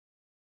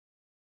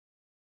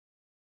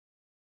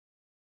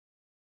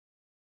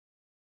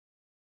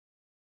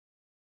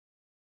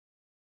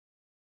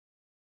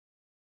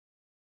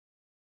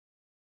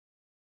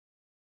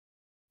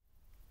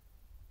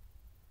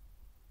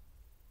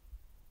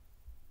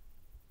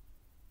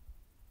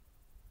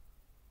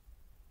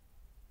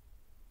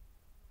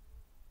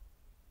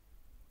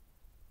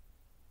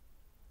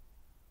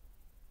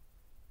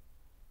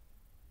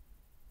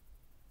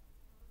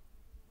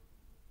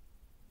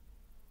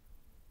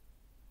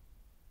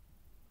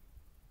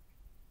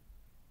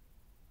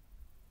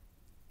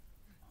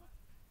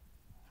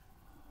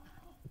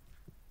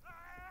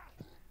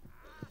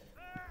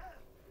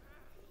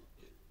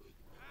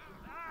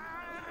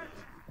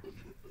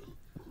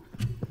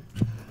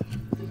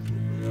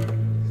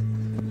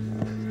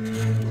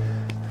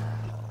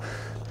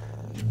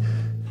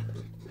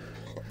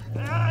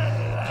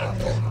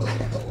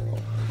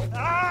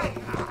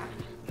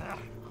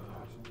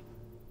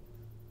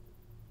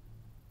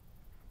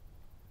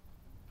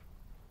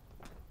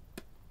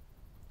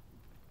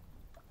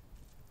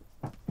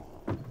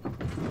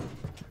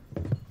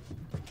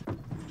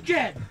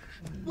Jed!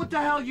 What the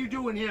hell are you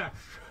doing here?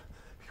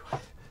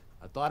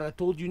 I thought I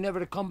told you never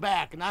to come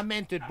back, and I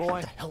meant it,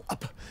 boy. Shut the hell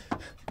up.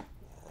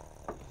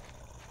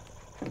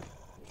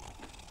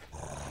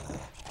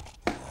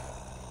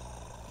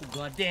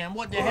 Goddamn,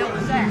 what the hell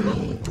is that?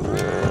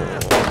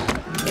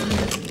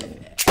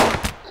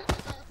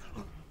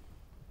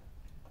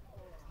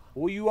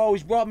 Well, you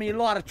always brought me a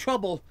lot of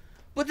trouble,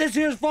 but this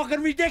here's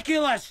fucking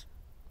ridiculous!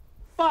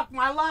 Fuck,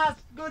 my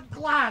last good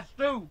class,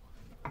 too!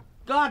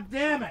 God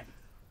damn it!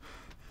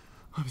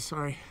 I'm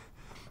sorry.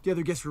 The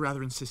other guests were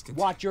rather insistent.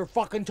 Watch your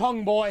fucking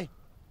tongue, boy!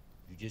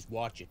 You just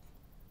watch it.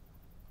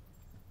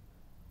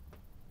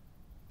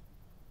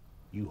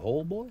 You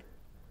whole, boy?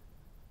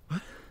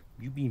 What?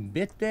 You been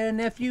bit there,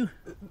 nephew?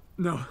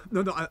 No,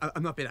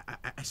 I'm not bit.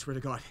 I swear to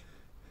God.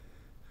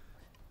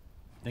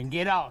 Then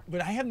get out.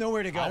 But I have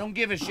nowhere to go. I don't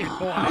give a shit,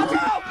 boy. Get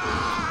out!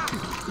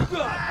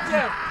 God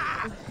damn!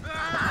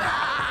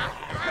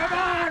 Come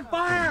on,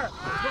 fire!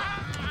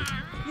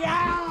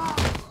 Yeah!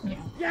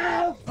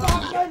 You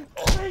fucking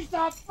piece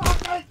of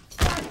fucking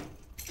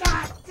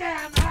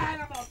goddamn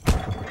animal!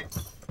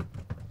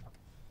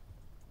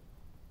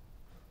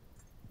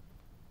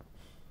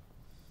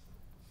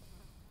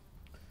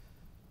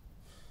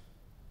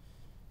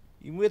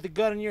 Even with a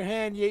gun in your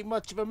hand, you ain't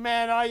much of a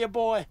man, are you,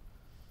 boy?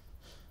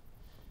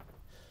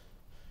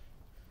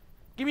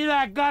 Give me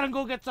that gun and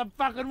go get some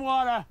fucking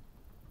water.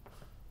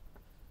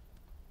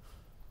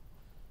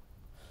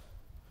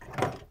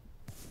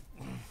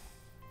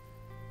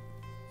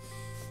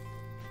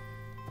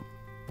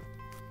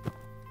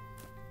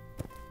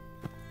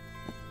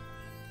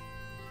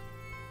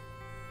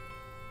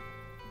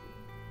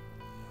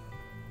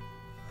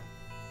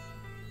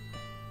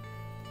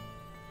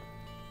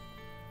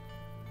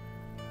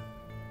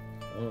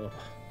 Oh.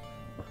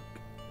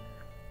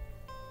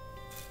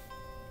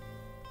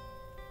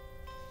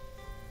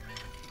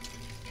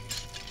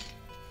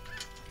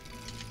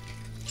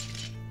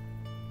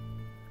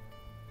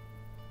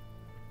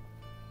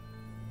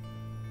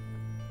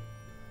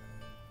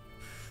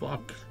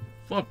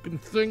 Fucking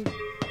thing.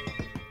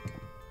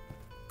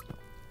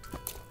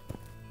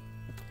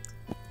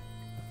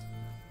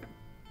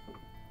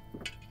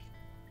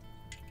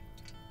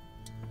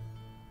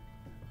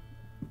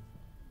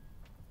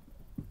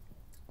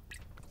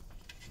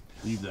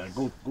 Leave that.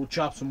 Go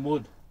chop some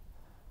wood.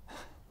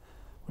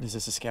 What is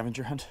this, a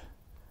scavenger hunt?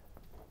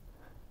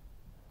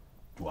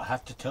 Do I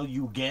have to tell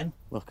you again?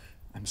 Look,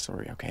 I'm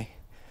sorry, okay?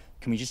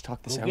 Can we just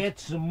talk this out? Go get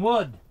some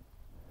wood.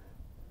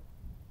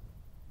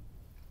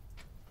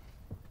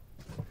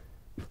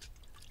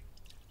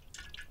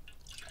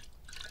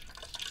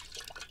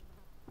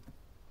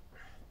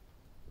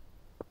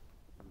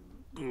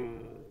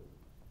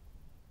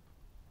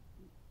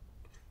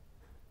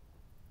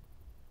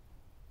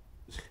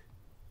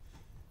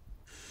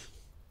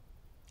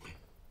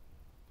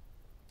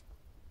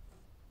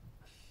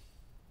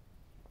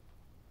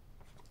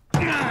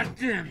 God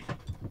damn it!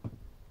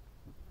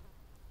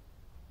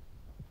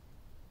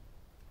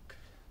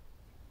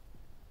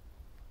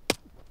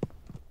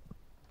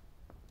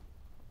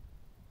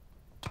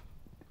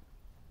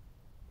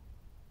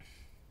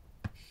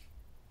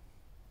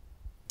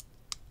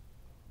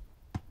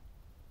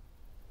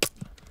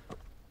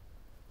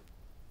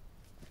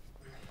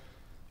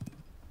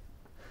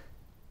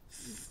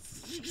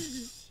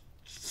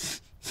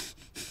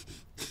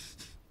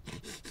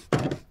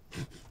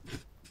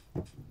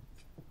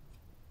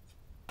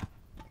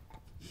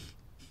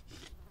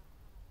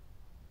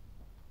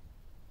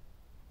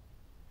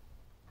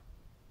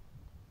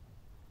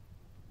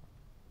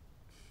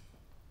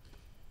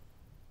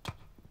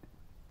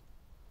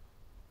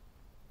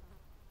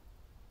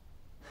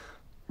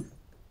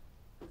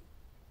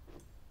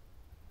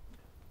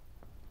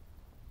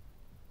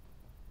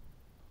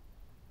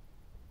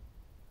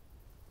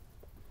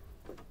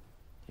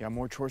 You got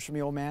more chores for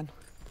me, old man?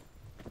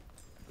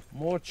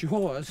 More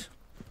chores?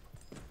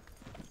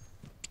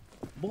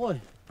 Boy,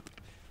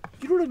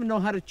 you don't even know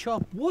how to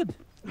chop wood.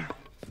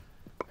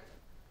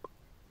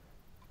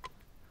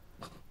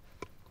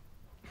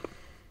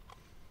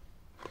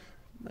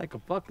 Like a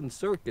fucking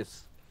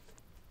circus.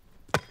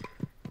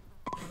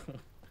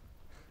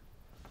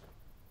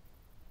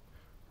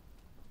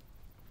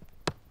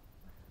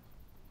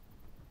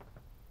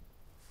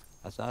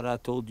 I thought I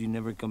told you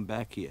never come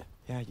back here.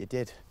 Yeah, you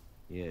did.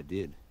 Yeah, I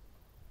did.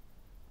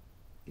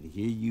 And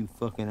here you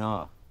fucking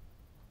are.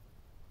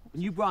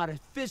 And you brought a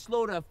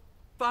fistload of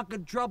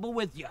fucking trouble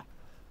with you.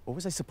 What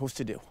was I supposed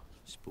to do?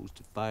 Supposed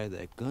to fire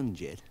that gun,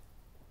 Jed.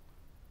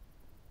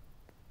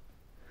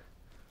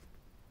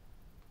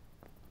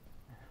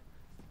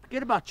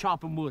 Forget about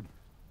chopping wood.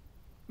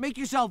 Make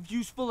yourself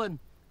useful and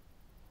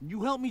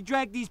you help me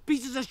drag these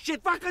pieces of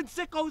shit fucking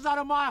sickos out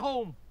of my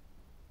home.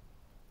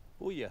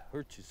 Or you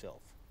hurt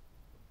yourself.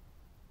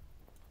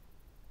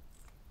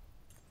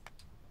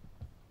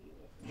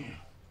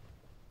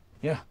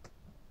 Yeah.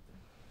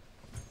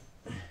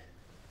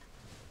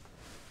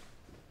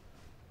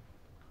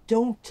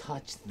 Don't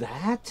touch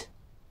that.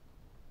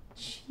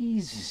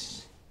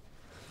 Jesus.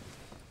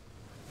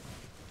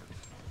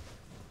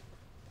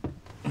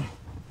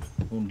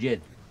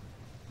 Jed,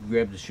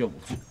 grab the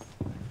shovels.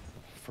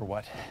 For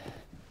what?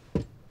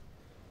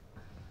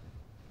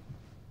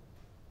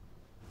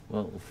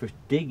 Well, for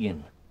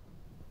digging.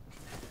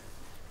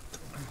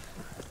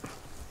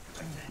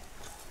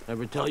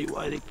 Ever tell you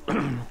why they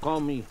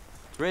call me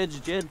Threads,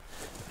 Jed?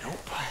 Nope.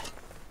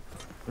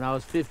 When I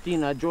was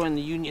 15, I joined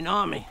the Union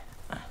Army.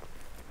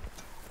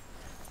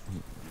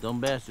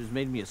 Dumb bastards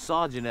made me a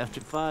sergeant after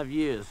 5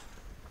 years.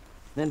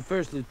 Then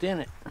first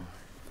lieutenant. And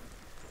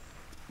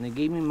they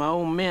gave me my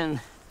own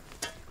men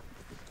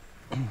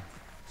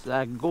so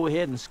I could go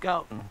ahead and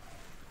scout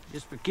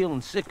just for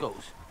killing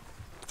sickos.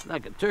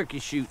 Like a turkey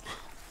shoot.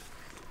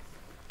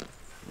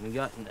 And we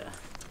got in the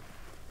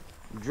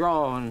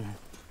draw and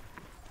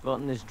got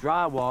in this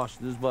dry wash.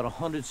 There's about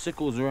 100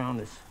 sickos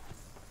around us.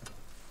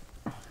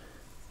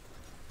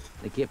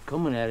 They kept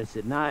coming at us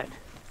at night,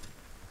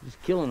 just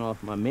killing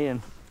off my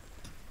men.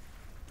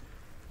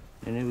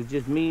 And it was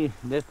just me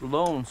left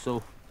alone,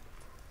 so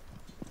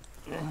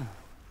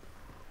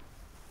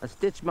I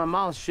stitched my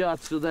mouth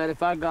shut so that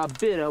if I got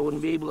bit, I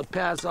wouldn't be able to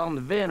pass on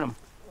the venom.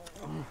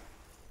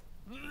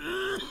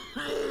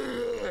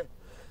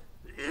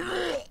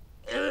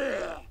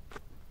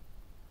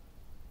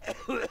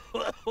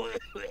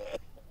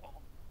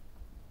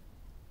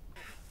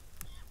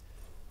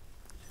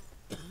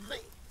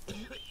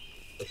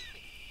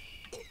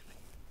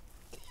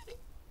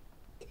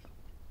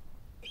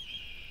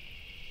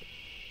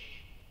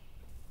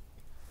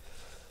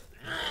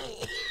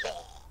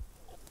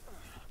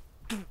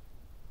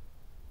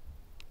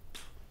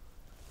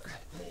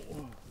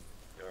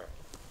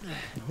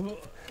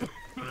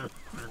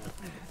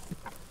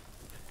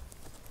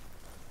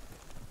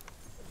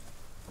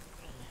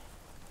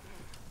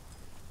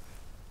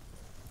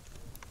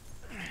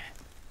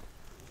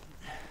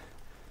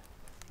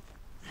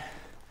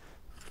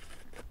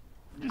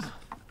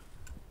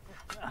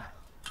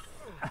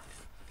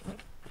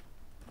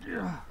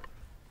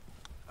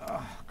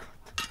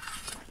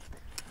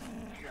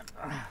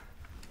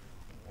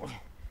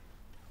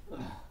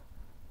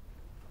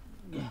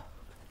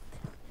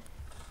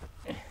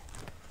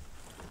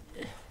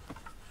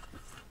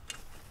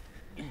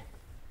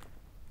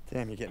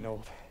 Damn, you're getting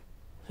old.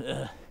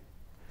 Let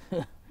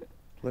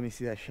me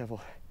see that shovel.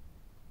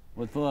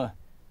 What for?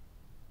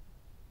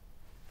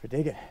 For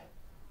digging.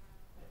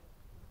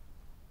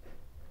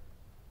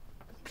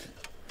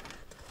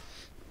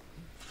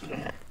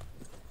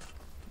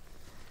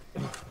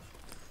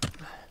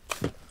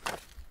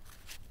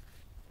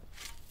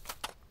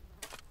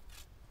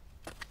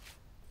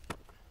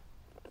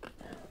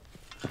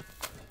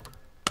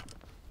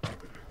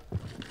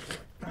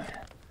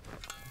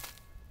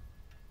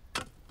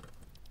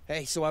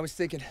 Hey, so I was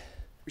thinking,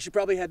 we should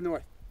probably head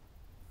north.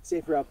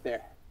 Safer up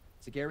there.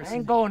 It's a garrison. I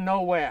ain't going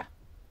nowhere.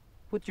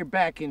 Put your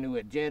back into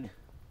it, Jed.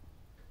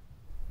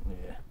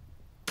 Yeah.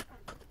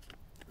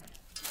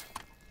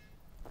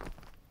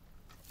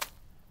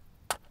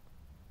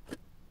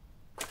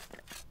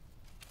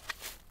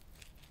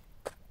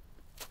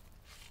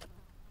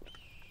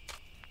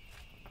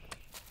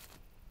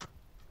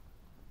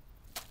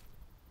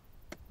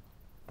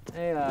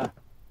 Hey, I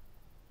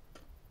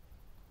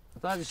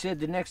thought you said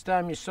the next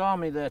time you saw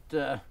me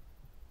that,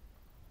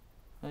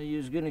 you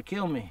was gonna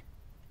kill me.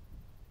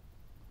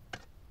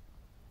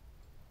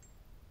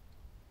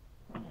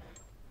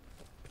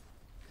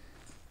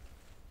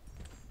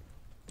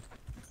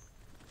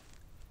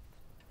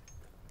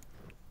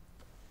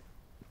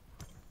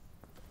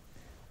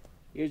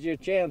 Here's your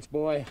chance,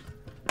 boy.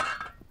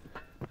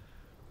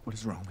 What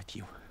is wrong with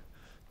you?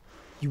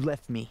 You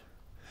left me.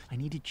 I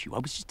needed you. I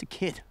was just a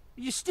kid.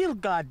 You're still a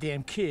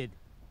goddamn kid.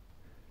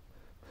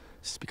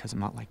 This is because I'm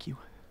not like you.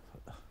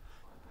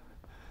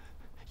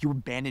 You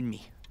abandoned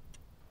me.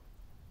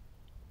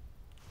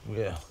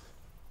 Yeah.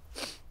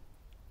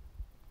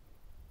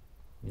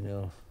 You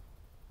know,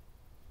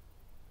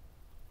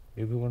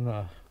 everyone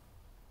I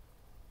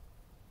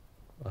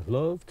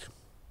loved,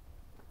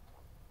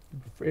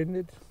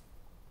 befriended,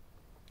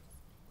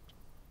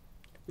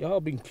 y'all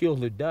been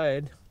killed or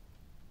died.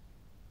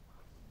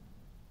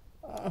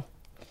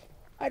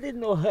 I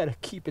didn't know how to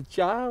keep a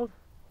child,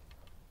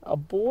 a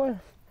boy.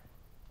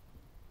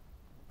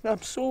 And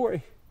I'm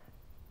sorry.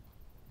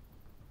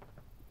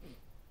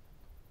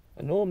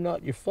 I know I'm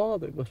not your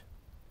father, but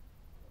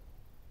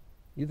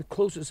you're the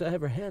closest I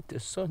ever had to a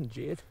son,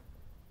 Jed.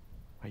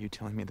 Are you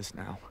telling me this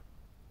now?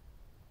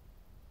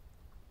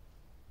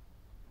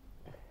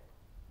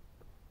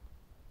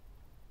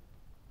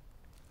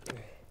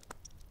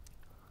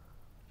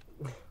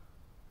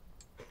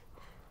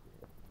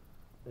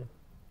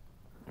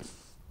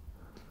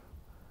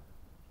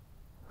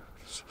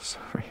 So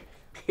sorry.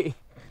 It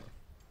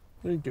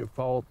ain't your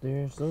fault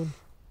there, son.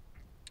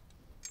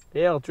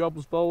 Hell,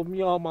 trouble's followed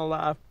me all my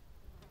life.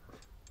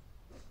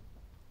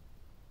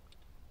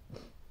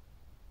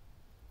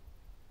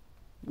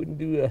 Wouldn't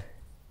do a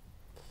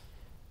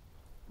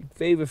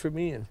favor for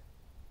me, and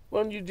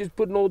why don't you just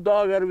put an old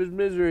dog out of his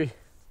misery?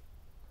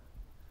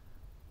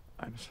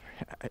 I'm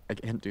sorry. I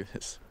can't do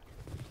this.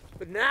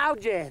 But now,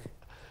 Jed,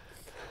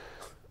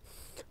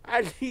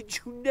 I need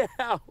you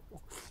now.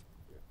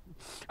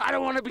 I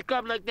don't want to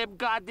become like them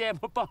goddamn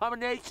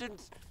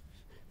abominations.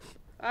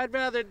 I'd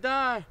rather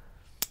die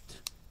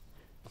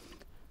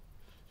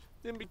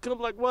than become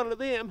like one of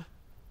them.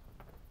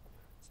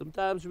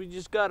 Sometimes we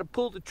just gotta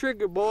pull the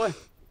trigger, boy.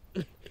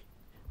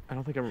 I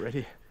don't think I'm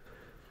ready.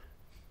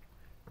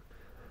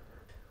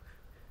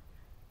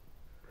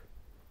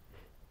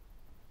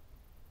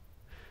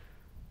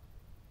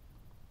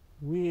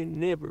 We ain't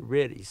never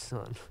ready,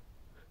 son.